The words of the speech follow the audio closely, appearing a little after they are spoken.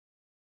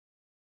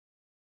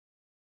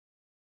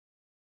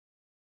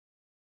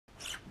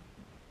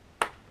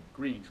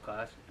Greetings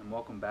class, and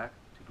welcome back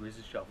to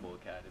Grizz's Shuffle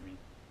Academy.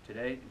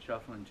 Today in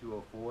Shuffling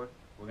 204,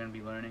 we're going to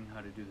be learning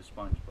how to do the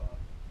SpongeBob.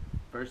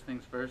 First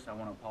things first, I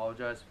want to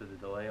apologize for the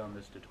delay on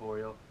this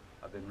tutorial.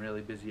 I've been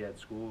really busy at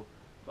school,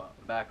 but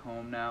I'm back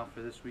home now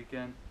for this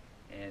weekend,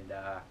 and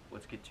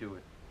let's get to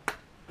it.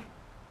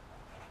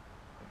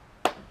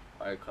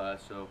 Alright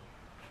class, so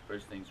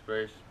first things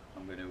first,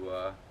 I'm going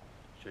to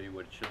show you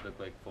what it should look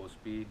like full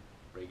speed,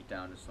 break it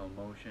down to slow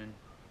motion,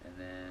 and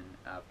then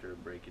after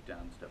break it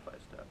down step by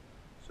step.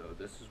 So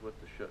this is what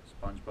the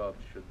SpongeBob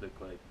should look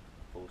like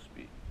full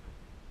speed.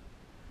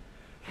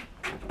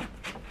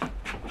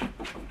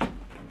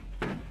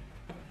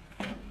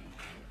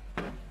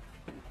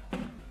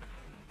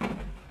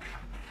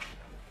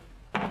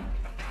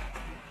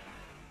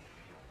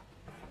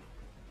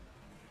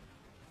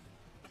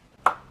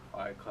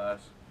 Alright class,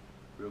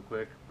 real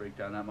quick, break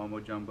down that mumbo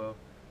jumbo.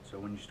 So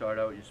when you start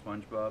out your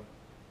SpongeBob,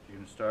 you're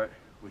going to start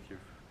with your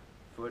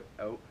foot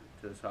out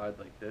to the side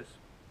like this,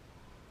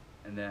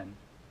 and then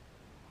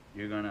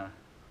you're gonna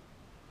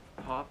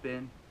hop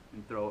in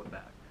and throw it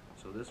back.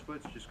 So this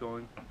foot's just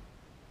going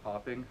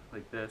hopping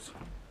like this,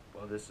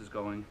 while this is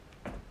going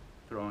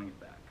throwing it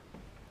back.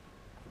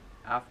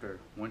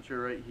 After, once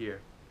you're right here,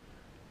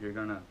 you're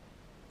gonna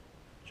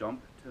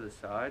jump to the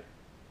side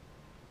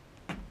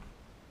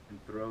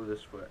and throw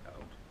this foot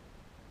out.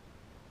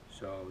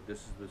 So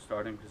this is the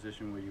starting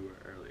position where you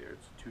were earlier.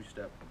 It's a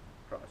two-step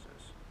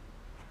process.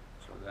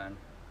 So then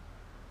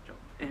jump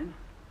in,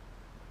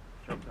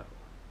 jump out.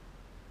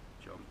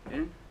 Jump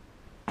in,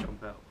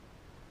 jump out.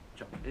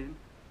 Jump in,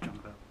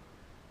 jump out.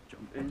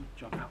 Jump in,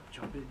 jump out.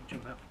 Jump in,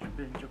 jump out. Jump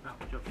in, jump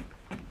out. Jump in.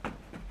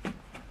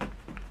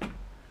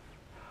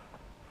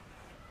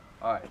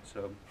 Alright,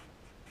 so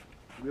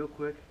real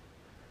quick,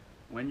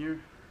 when you're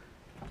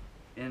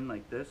in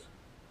like this,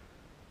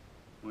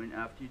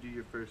 after you do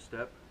your first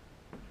step,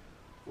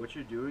 what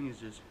you're doing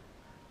is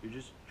you're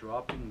just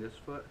dropping this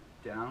foot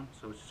down,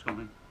 so it's just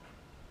going,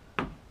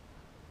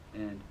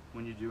 and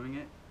when you're doing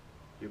it,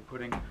 you're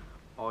putting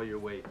all your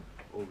weight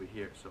over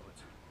here, so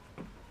it's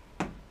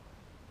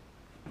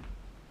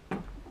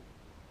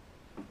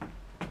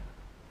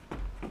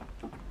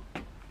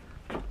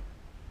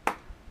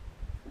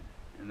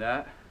and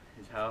that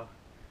is how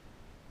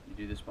you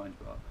do the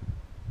SpongeBob.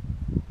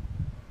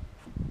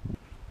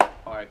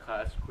 Alright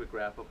class, quick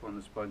wrap up on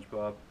the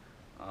SpongeBob.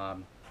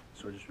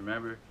 So just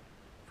remember,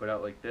 foot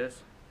out like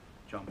this,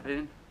 jump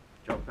in,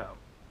 jump out.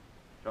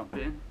 Jump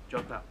in,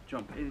 jump out,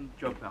 jump in,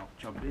 jump out,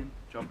 jump in,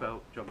 jump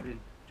out, jump in,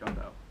 jump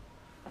out.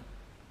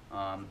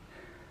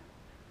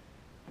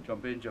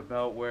 Jump in, jump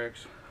out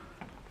works.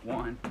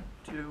 1,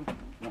 2,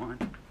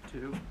 1,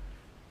 2.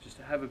 Just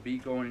to have a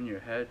beat going in your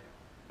head.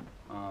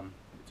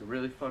 It's a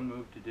really fun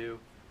move to do.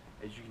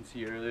 As you can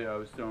see earlier, I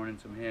was throwing in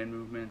some hand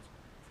movements.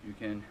 You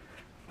can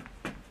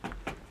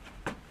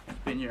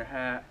spin your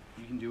hat.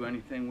 You can do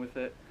anything with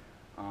it.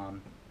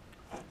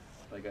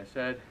 Like I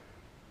said,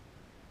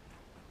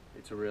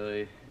 it's a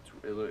really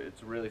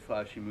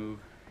flashy move.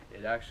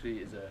 It actually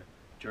is a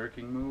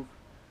jerking move,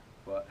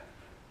 but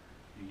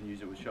you can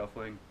use it with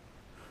shuffling.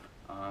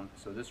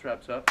 So this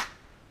wraps up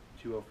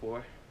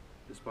 204,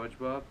 the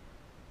SpongeBob.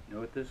 You know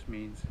what this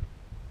means.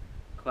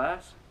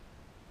 Class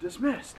dismissed.